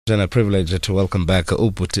And a privilege to welcome back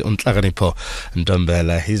Nhlakanipho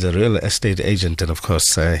Ntombela. He's a real estate agent, and of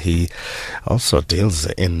course, he also deals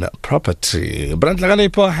in property. But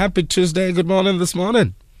Nhlakanipho, happy Tuesday. Good morning this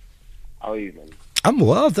morning. How are you, man? I'm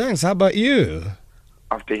well, thanks. How about you?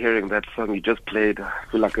 After hearing that song you just played, I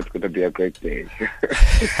feel like it's going to be a great day.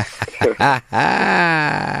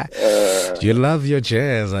 You love your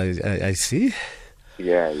jazz, I see.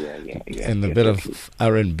 Yeah. And a bit of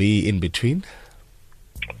R&B in between.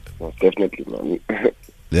 Well, definitely, man.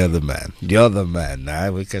 You're the man. You're the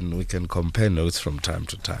man. We can compare notes from time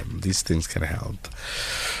to time. These things can help.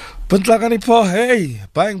 But Nhlakanipho, hey,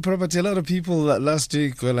 buying property. A lot of people last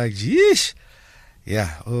week were like, yeesh.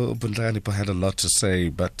 Yeah, Nhlakanipho had a lot to say,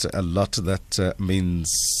 but a lot that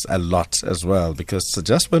means a lot as well. Because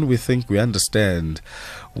just when we think we understand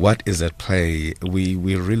what is at play, we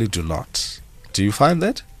really do not. Do you find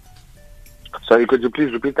that? Sorry, could you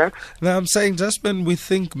please repeat that? No, I'm saying just when we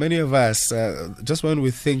think, many of us, just when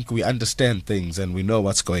we think we understand things and we know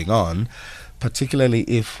what's going on, particularly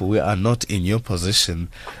if we are not in your position,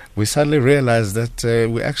 we suddenly realize that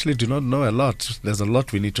we actually do not know a lot. There's a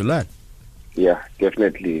lot we need to learn. Yeah,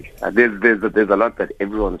 definitely. There's a lot that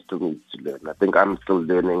everyone still needs to learn. I think I'm still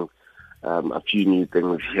learning a few new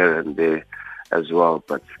things here and there as well,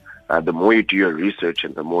 but the more you do your research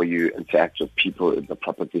and the more you interact with people in the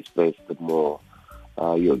property space, the more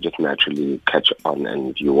you'll just naturally catch on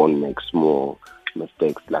and you won't make small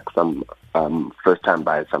mistakes like some first-time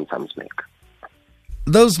buyers sometimes make.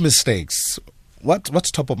 Those mistakes, what's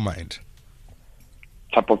top of mind?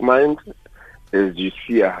 Top of mind is you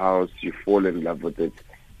see a house, you fall in love with it,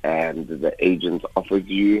 and the agent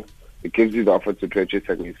it gives you the offer to purchase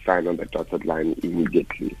and you sign on the dotted line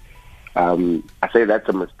immediately. I say that's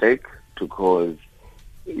a mistake because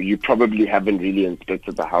you probably haven't really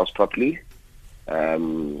inspected the house properly.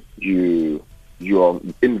 You are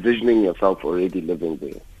envisioning yourself already living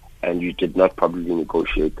there, and you did not probably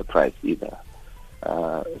negotiate the price either.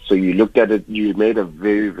 So you looked at it, you made a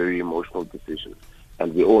very, very emotional decision.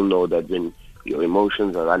 And we all know that when your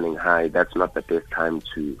emotions are running high, that's not the best time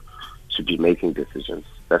to be making decisions.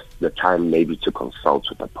 That's the time maybe to consult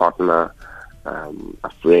with a partner,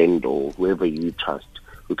 a friend, or whoever you trust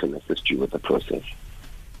who can assist you with the process.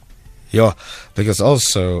 Yeah, because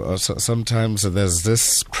also sometimes there's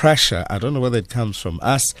this pressure. I don't know whether it comes from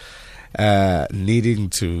us needing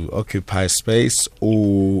to occupy space,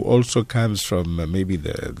 or also comes from maybe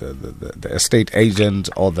the estate agent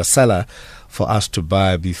or the seller for us to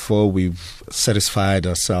buy before we've satisfied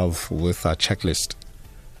ourselves with our checklist.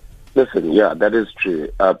 Listen, yeah, that is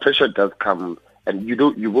true. Pressure does come, and you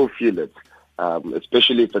will feel it.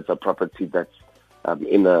 Especially if it's a property that's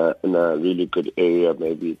in a really good area,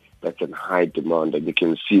 maybe that's in high demand, and you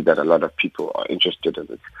can see that a lot of people are interested in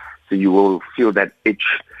it. So you will feel that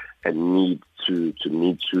itch and need to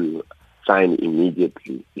sign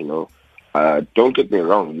immediately. Don't get me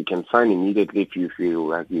wrong, you can sign immediately if you feel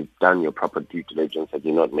like you've done your proper due diligence and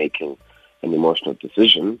you're not making an emotional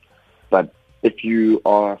decision. But if you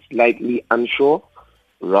are slightly unsure,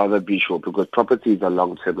 rather be sure, because property is a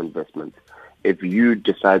long-term investment. If you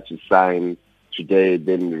decide to sign today,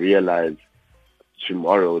 then realize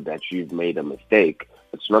tomorrow that you've made a mistake,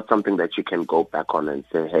 it's not something that you can go back on and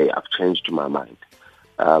say, hey, I've changed my mind.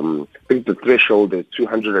 I think the threshold is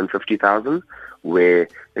 250,000, where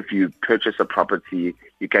if you purchase a property,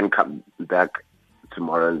 you can come back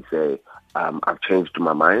tomorrow and say, I've changed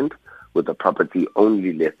my mind, with a property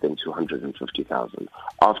only less than 250,000.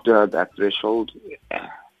 After that threshold,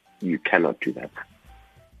 you cannot do that.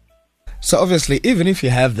 So obviously, even if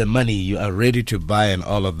you have the money, you are ready to buy and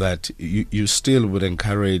all of that, you still would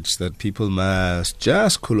encourage that people must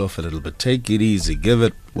just cool off a little bit, take it easy, give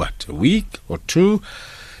it, a week or two,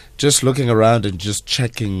 just looking around and just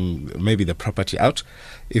checking maybe the property out,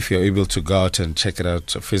 if you're able to go out and check it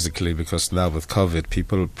out physically, because now with COVID,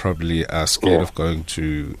 people probably are scared of going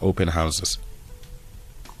to open houses.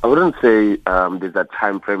 I wouldn't say there's a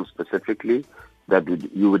time frame specifically that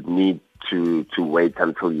you would need to wait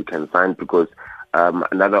until you can sign, because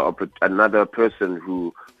another person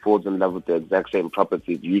who falls in love with the exact same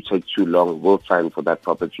property, if you take too long, will sign for that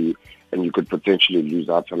property, and you could potentially lose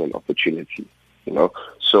out on an opportunity.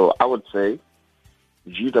 So I would say,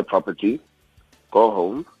 view the property, go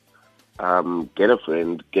home, get a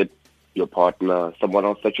friend, get your partner, someone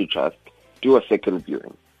else that you trust, do a second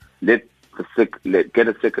viewing. Get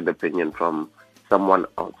a second opinion from someone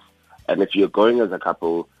else. And if you're going as a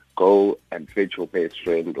couple, go and fetch your best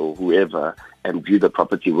friend or whoever and view the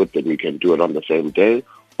property with them. You can do it on the same day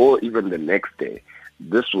or even the next day.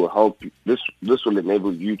 This will help. This will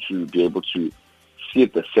enable you to be able to see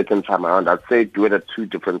it the second time around, I'd say do it at 2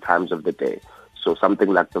 different times of the day. So something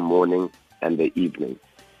like the morning and the evening,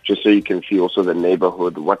 just so you can see also the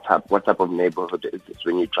neighborhood. What type of neighborhood is this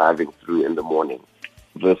when you're driving through in the morning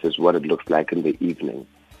versus what it looks like in the evening.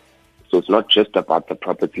 So it's not just about the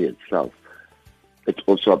property itself. It's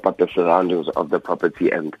also about the surroundings of the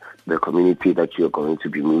property and the community that you're going to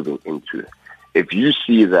be moving into. If you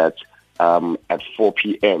see that at 4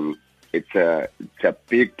 p.m., it's a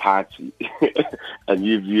big party and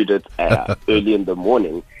you viewed it early in the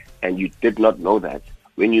morning and you did not know that,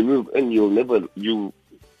 when you move in,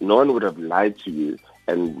 no one would have lied to you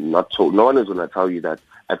and no one is going to tell you that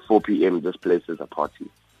at 4 p.m. this place is a party.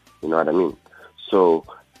 You know what I mean? So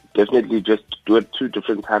definitely just do it 2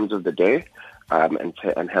 different times of the day,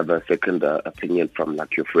 and have a second opinion from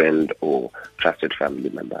like your friend or trusted family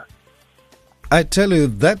member. I tell you,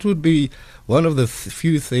 that would be one of the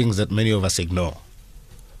few things that many of us ignore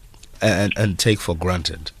and take for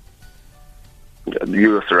granted.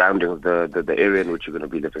 Your surroundings, the area in which you're going to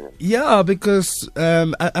be living in. Yeah, because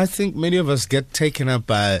I think many of us get taken up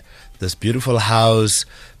by this beautiful house,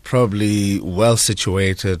 probably well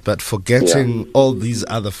situated, but forgetting all these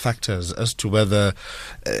other factors as to whether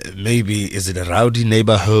maybe is it a rowdy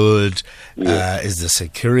neighborhood, is the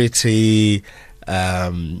security,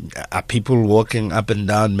 are people walking up and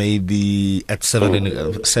down maybe at 7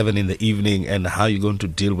 in the evening, and how are you going to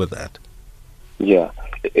deal with that? Yeah.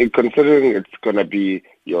 Considering it's going to be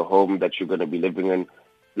your home that you're going to be living in,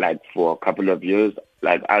 like, for a couple of years,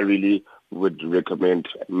 like, I really would recommend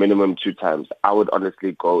minimum 2 times. I would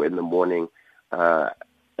honestly go in the morning,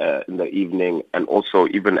 in the evening, and also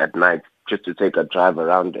even at night, just to take a drive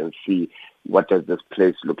around and see what does this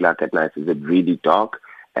place look like at night. Is it really dark?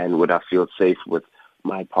 And would I feel safe with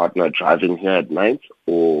my partner driving here at night?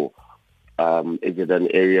 Or is it an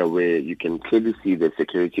area where you can clearly see the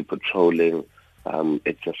security patrolling?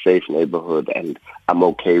 It's a safe neighborhood, and I'm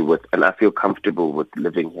okay with, and I feel comfortable with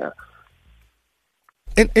living here.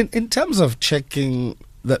 In terms of checking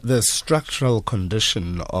the structural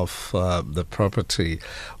condition of the property,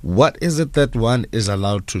 what is it that one is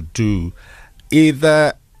allowed to do?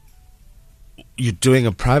 Either you're doing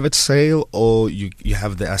a private sale or you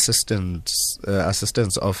have the assistance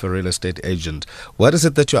of a real estate agent. What is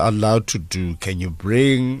it that you're allowed to do? Can you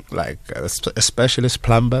bring like a specialist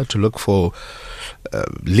plumber to look for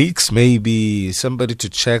leaks, maybe somebody to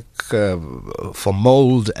check for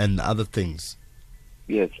mold and other things?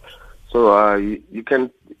 Yes. So you can,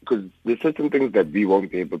 because there's certain things that we won't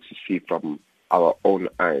be able to see from our own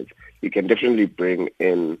eyes. You can definitely bring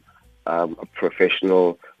in a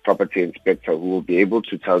professional property inspector who will be able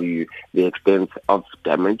to tell you the extent of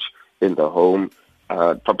damage in the home.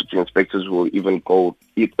 Property inspectors will even go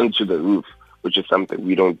into the roof, which is something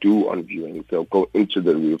we don't do on viewing. They'll go into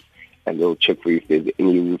the roof and they'll check for if there's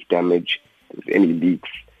any roof damage, if there's any leaks,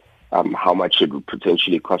 how much it would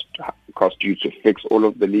potentially cost you to fix all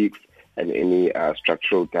of the leaks, and any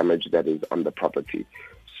structural damage that is on the property.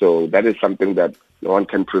 So that is something that no one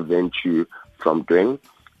can prevent you from doing.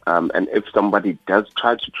 And if somebody does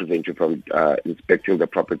try to prevent you from inspecting the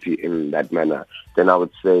property in that manner, then I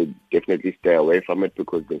would say definitely stay away from it,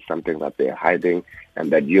 because there's something that they're hiding,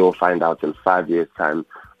 and that you'll find out in 5 years' time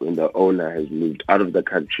when the owner has moved out of the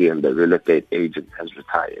country and the real estate agent has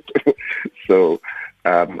retired. So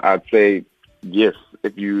I'd say yes,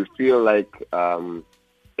 if you feel like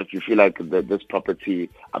this property,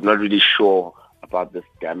 I'm not really sure about this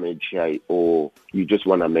damage here, or you just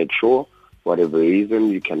want to make sure, whatever reason,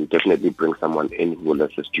 you can definitely bring someone in who will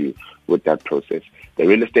assist you with that process. The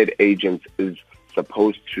real estate agent is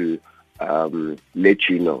supposed to let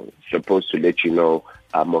you know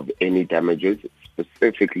of any damages,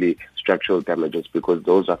 specifically structural damages, because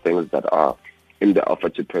those are things that are in the offer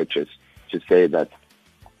to purchase, to say that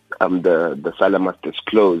the seller must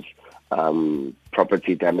disclose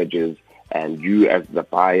property damages, and you as the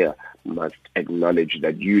buyer must acknowledge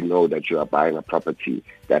that you know that you are buying a property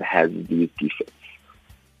that has these defects.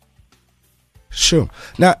 Sure.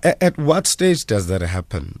 Now, at what stage does that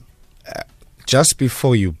happen? Just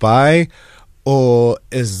before you buy, or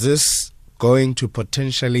is this going to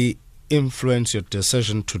potentially influence your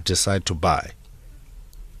decision to decide to buy?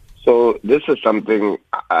 So this is something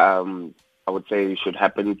I would say should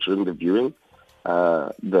happen during the viewing.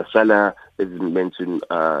 The seller is meant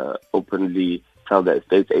to openly tell the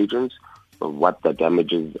estate agents what the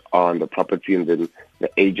damages are on the property, and then the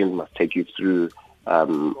agent must take you through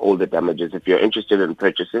all the damages. If you're interested in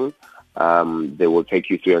purchasing, they will take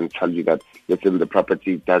you through and tell you that, listen, the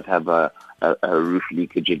property does have a roof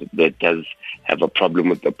leakage, it does have a problem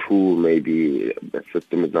with the pool, maybe the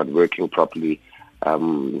system is not working properly.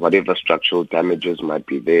 whatever structural damages might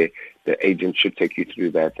be there, the agent should take you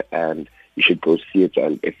through that, and you should go see it.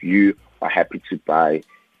 And if you are happy to buy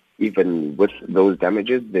even with those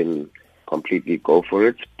damages, then completely go for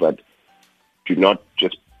it. But do not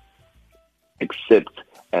just accept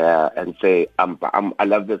and say, I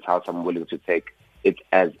love this house, I'm willing to take it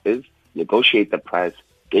as is. Negotiate the price,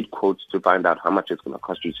 get quotes to find out how much it's going to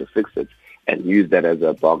cost you to fix it, and use that as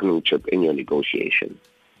a bargaining chip in your negotiation.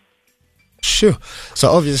 Sure.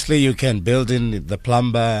 So obviously you can build in the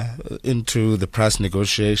plumber into the price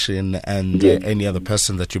negotiation and any other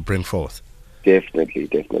person that you bring forth.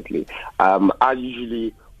 Definitely. I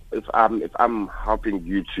usually, if I'm helping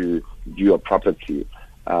you to view a property,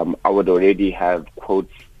 I would already have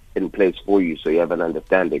quotes in place for you, so you have an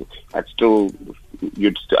understanding. I'd still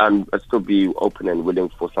be open and willing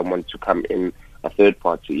for someone to come in, a third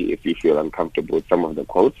party, if you feel uncomfortable with some of the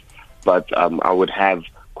quotes. But I would have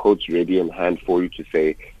quotes ready in hand for you to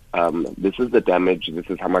say, this is the damage, this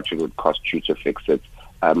is how much it would cost you to fix it,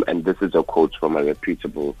 and this is a quote from a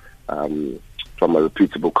reputable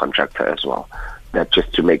contractor as well. That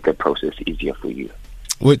just to make the process easier for you.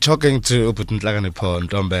 We're talking to Nhlakanipho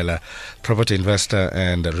Ntombela, property investor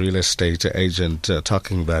and a real estate agent,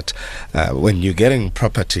 talking about when you're getting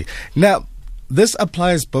property. Now, this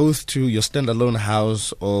applies both to your standalone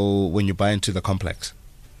house or when you buy into the complex?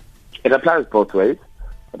 It applies both ways.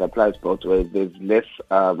 There's less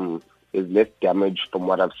damage from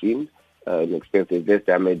what I've seen. In experience, there's less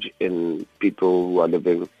damage in people who are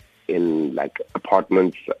living in like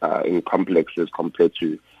apartments in complexes compared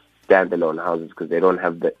to standalone houses, because they don't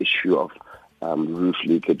have the issue of roof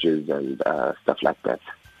leakages and stuff like that.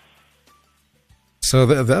 So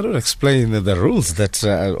that would explain the rules that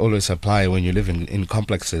always apply when you live in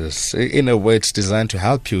complexes. In a way, it's designed to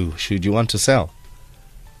help you should you want to sell.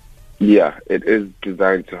 Yeah, it is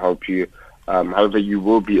designed to help you. However, you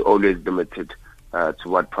will be always limited to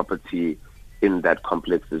what property in that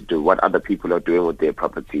complex is doing, what other people are doing with their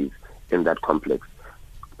properties in that complex.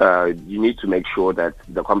 You need to make sure that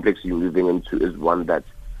the complex you're moving into is one that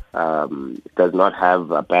does not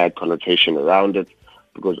have a bad connotation around it,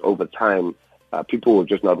 because over time, people will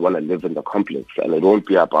just not want to live in the complex, and it won't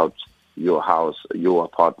be about your house, your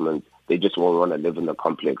apartment. They just won't want to live in the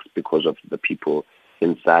complex because of the people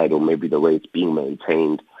inside, or maybe the way it's being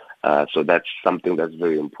maintained. So that's something that's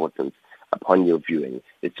very important upon your viewing,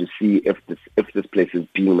 is to see if this place is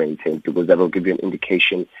being maintained, because that will give you an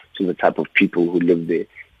indication to the type of people who live there.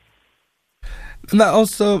 Now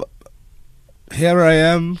also, here I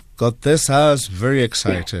am, got this house, very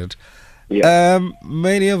excited. Yeah.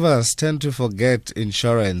 Many of us tend to forget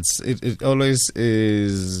insurance. It always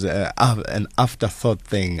is an afterthought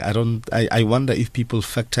thing. I wonder if people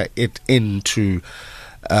factor it into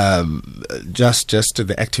just to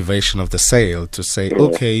the activation of the sale, to say,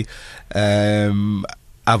 okay,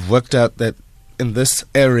 I've worked out that in this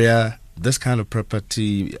area, this kind of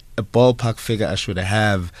property, a ballpark figure I should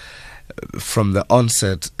have from the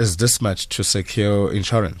onset is this much to secure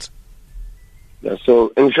insurance. Yeah,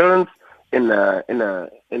 so insurance in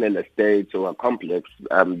an estate or a complex,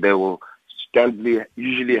 they will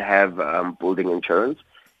usually have building insurance.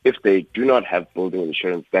 If they do not have building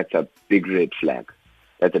insurance, that's a big red flag.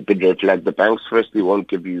 The banks firstly won't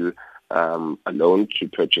give you a loan to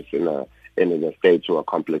purchase in an estate or a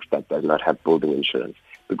complex that does not have building insurance,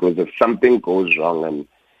 because if something goes wrong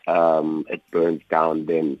and it burns down,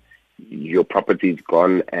 then your property is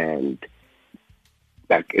gone, and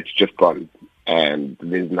it's just gone, and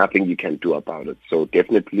there's nothing you can do about it. So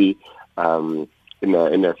definitely, in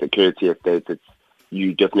a security estate,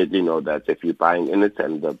 you definitely know that if you're buying in it,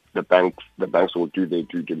 and the banks will do their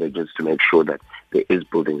due diligence to make sure that there is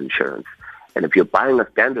building insurance. And if you're buying a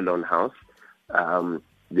standalone house,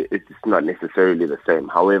 it's not necessarily the same.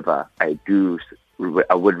 However, I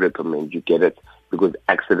would recommend you get it, because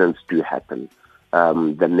accidents do happen.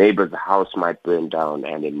 The neighbor's house might burn down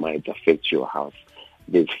and it might affect your house.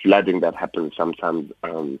 There's flooding that happens sometimes,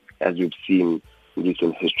 as we've seen in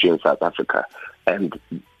recent history in South Africa. And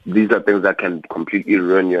these are things that can completely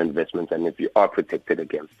ruin your investments. And if you are protected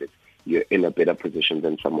against it, you're in a better position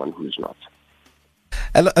than someone who's not.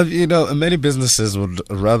 And many businesses would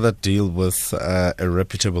rather deal with a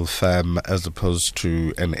reputable firm as opposed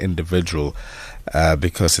to an individual,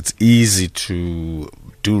 because it's easy to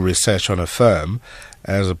do research on a firm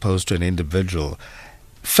as opposed to an individual.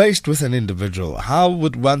 Faced with an individual, how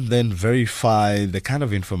would one then verify the kind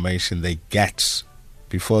of information they get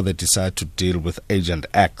before they decide to deal with Agent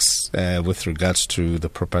X with regards to the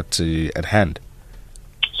property at hand?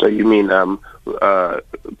 So you mean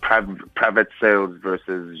private sales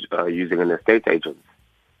versus using an estate agent?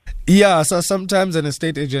 Yeah, so sometimes an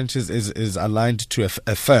estate agent is aligned to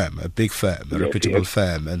a firm, a big firm, a reputable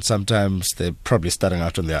firm, and sometimes they're probably starting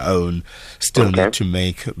out on their own, still need to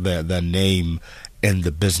make their name in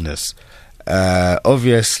the business.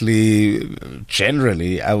 Obviously,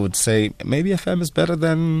 generally, I would say maybe a firm is better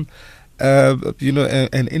than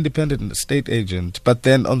an independent estate agent. But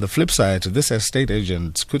then on the flip side, this estate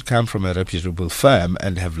agent could come from a reputable firm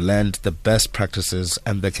and have learned the best practices,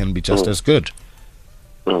 and they can be just as good.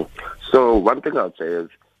 So one thing I'd say is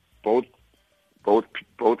both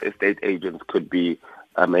estate agents could be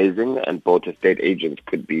amazing, and both estate agents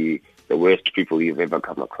could be the worst people you've ever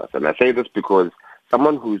come across. And I say this because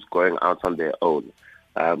someone who's going out on their own,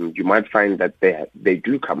 you might find that they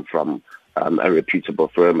do come from a reputable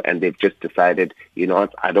firm, and they've just decided, you know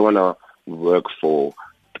what, I don't want to work for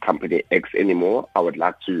company X anymore.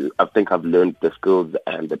 I think I've learned the skills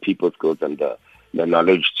and the people skills and the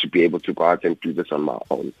knowledge to be able to go out and do this on my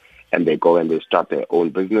own. And they go and they start their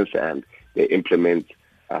own business, and they implement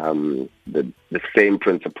the same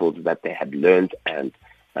principles that they had learned, and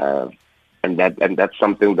that's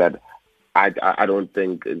something that I don't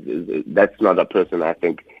think that's not a person I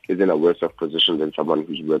think is in a worse of position than someone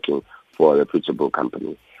who's working for a reputable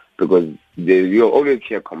company, because you always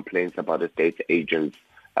hear complaints about estate agents,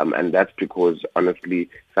 and that's because honestly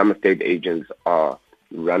some estate agents are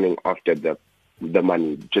running after the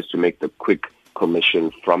money just to make the quick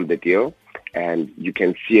commission from the deal, and you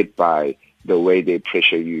can see it by the way they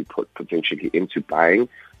pressure you potentially into buying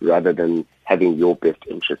rather than having your best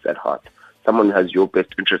interest at heart. Someone who has your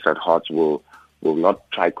best interest at heart will not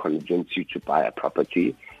try to convince you to buy a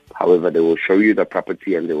property. However, they will show you the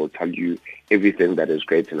property and they will tell you everything that is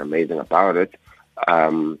great and amazing about it.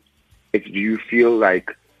 If they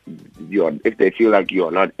feel like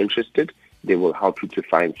you're not interested, they will help you to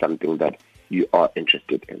find something that you are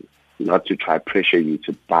interested in, not to try pressure you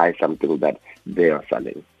to buy something that they are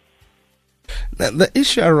selling. The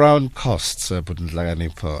issue around costs,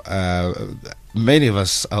 Nhlakanipho, many of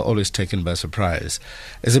us are always taken by surprise.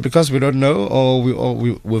 Is it because we don't know, or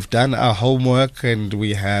we've done our homework and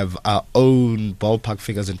we have our own ballpark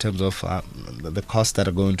figures in terms of the costs that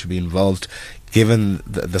are going to be involved, given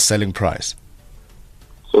the selling price?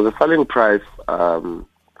 So the selling price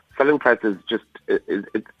is just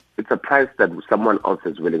it's a price that someone else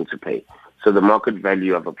is willing to pay. So the market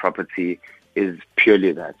value of a property is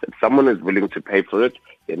purely that. If someone is willing to pay for it,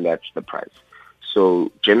 then that's the price.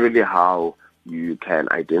 So generally how you can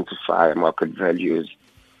identify a market value is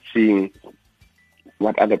seeing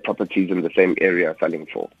what other properties in the same area are selling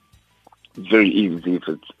for. It's very easy if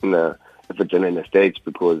it's in an estate,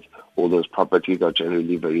 because all those properties are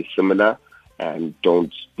generally very similar and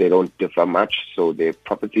they don't differ much, so their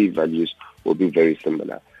property values will be very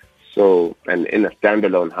similar. So, and in a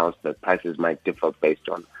standalone house, the prices might differ based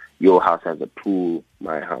on your house has a pool,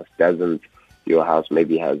 my house doesn't. Your house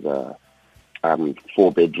maybe has 4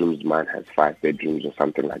 bedrooms, mine has 5 bedrooms or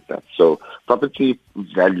something like that. So property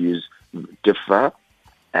values differ,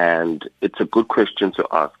 and it's a good question to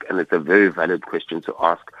ask, and it's a very valid question to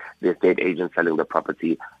ask the estate agent selling the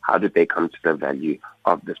property. How did they come to the value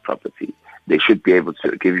of this property? They should be able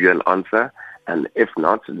to give you an answer, and if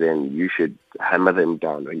not, then you should hammer them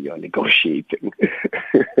down when you're negotiating.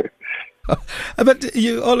 But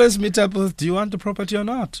you always meet up with, do you want the property or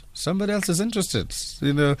not? Somebody else is interested.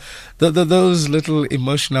 You know, those little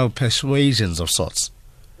emotional persuasions of sorts.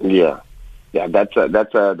 Yeah, that's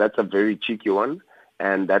a very cheeky one,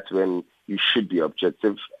 and that's when you should be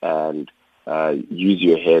objective and use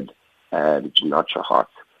your head and not your heart.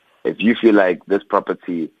 If you feel like this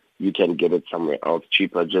property, you can get it somewhere else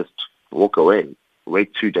cheaper, just walk away.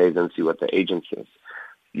 Wait 2 days and see what the agent says.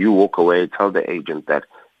 You walk away, tell the agent that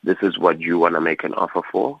this is what you want to make an offer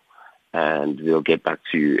for, and they'll get back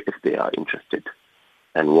to you if they are interested,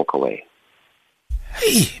 and walk away.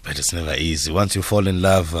 Hey, but it's never easy. Once you fall in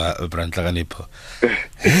love, Nhlakanipho.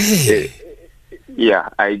 Hey. Yeah,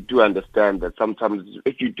 I do understand that sometimes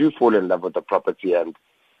if you do fall in love with the property and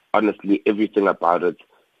honestly everything about it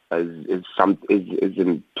is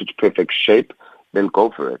in pitch perfect shape, then go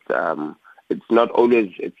for it. It's not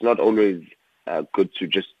always good to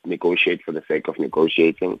just negotiate for the sake of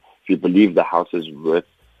negotiating. If you believe the house is worth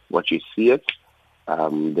what you see it,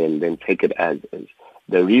 then take it as is.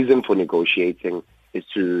 The reason for negotiating is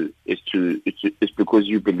because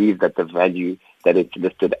you believe that the value that it's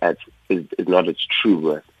listed at is not its true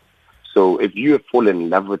worth. So if you have fallen in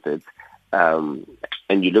love with it,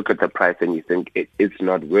 and you look at the price and you think it's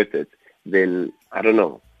not worth it, then I don't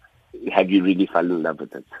know, have you really fallen in love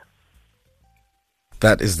with it?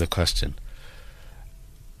 That is the question.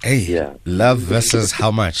 Hey, yeah. Love versus how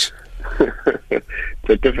much? It's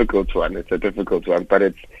a difficult one. It's a difficult one, but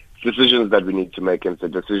it's decisions that we need to make, and it's a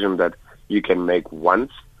decision that you can make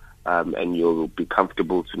once, and you'll be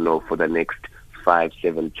comfortable to know for the next 5,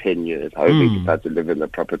 7, 10 years, however you decide to live in the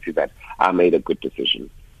property, that I made a good decision.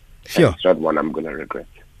 Sure. And it's not one I'm going to regret.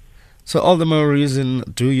 So all the more reason,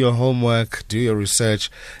 do your homework, do your research,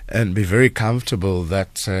 and be very comfortable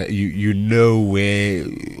that you know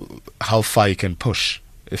how far you can push,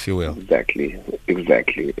 if you will. Exactly.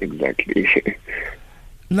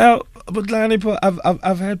 Now, but Nhlakanipho,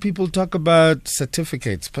 I've heard people talk about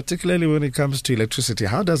certificates, particularly when it comes to electricity.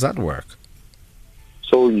 How does that work?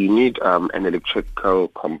 So you need an electrical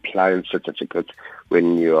compliance certificate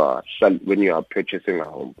when you are purchasing a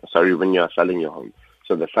home. When you are selling your home.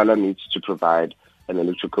 So the seller needs to provide an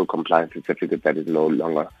electrical compliance certificate that is no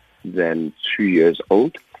longer than 2 years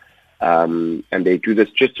old. And they do this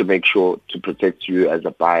just to make sure, to protect you as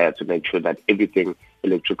a buyer, to make sure that everything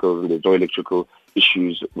electrical, and there's no electrical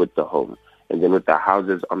issues with the home. And then with the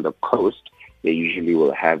houses on the coast, they usually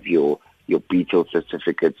will have your beetle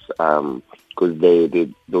certificates, because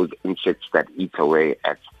those insects that eat away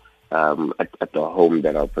at the home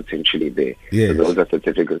that are potentially there. Yes. So those are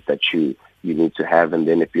certificates that you need to have. And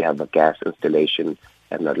then if you have a gas installation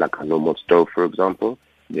and not like a normal stove, for example,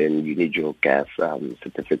 then you need your gas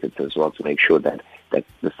certificates as well, to make sure that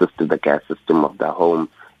the gas system of the home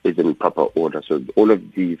is in proper order. So all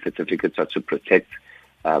of these certificates are to protect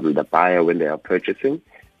the buyer when they are purchasing,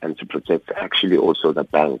 and to protect actually also the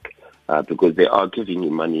bank, because they are giving you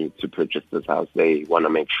money to purchase this house. They want to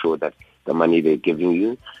make sure that the money they're giving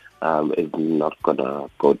you is not going to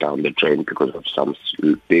go down the drain because of some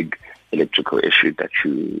big electrical issue that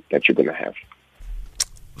you're going to have.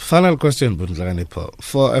 Final question, Nhlakanipho.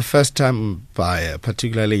 For a first-time buyer,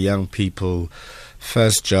 particularly young people,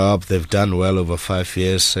 first job, they've done well over 5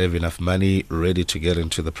 years, save enough money, ready to get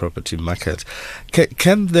into the property market.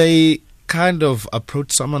 Can they kind of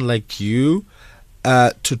approach someone like you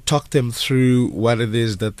to talk them through what it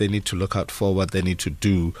is that they need to look out for, what they need to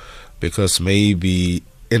do? Because maybe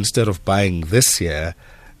instead of buying this year,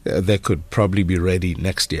 they could probably be ready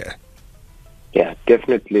next year. Yeah,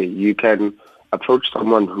 definitely. You can approach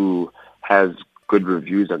someone who has good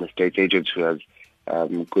reviews, an estate agent who has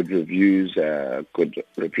good reviews, good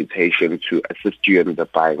reputation, to assist you in the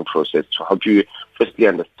buying process, to help you firstly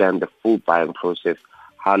understand the full buying process,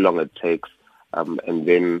 how long it takes, and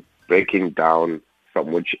then breaking down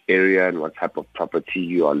from which area and what type of property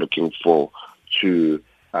you are looking for, to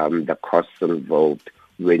the costs involved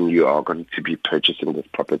when you are going to be purchasing this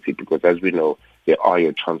property. Because as we know, there are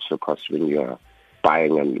your transfer costs when you are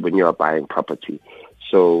buying property.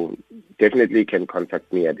 So definitely you can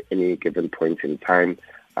contact me at any given point in time.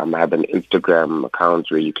 I have an Instagram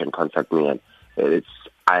account where you can contact me, and it's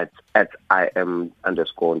at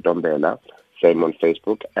IM_Ntombela. Same on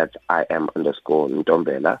Facebook at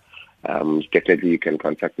IM_Ntombela. Definitely you can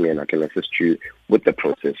contact me, and I can assist you with the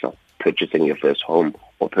process of purchasing your first home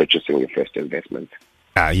or purchasing your first investment.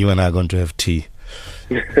 You and I are going to have tea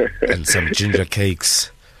and some ginger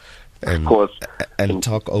cakes. And, of course. And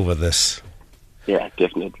talk over this. Yeah,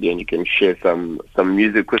 definitely. And you can share some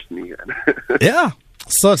music with me. Yeah,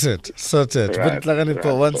 sorted. Right, But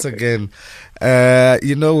Nhlakanipho, once okay.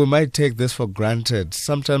 again, we might take this for granted,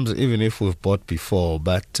 sometimes even if we've bought before,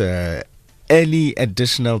 but any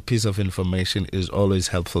additional piece of information is always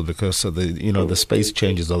helpful, because the space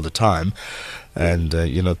changes all the time. And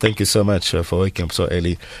thank you so much for waking up so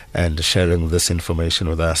early and sharing this information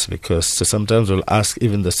with us, because sometimes we'll ask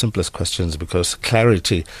even the simplest questions, because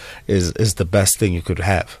clarity is the best thing you could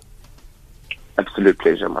have. Absolute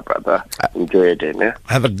pleasure, my brother. Enjoy your day, yeah?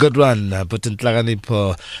 Have a good one. But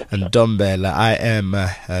Nhlakanipho Ntombela, I am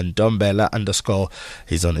Ntombela _.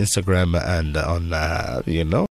 He's on Instagram and on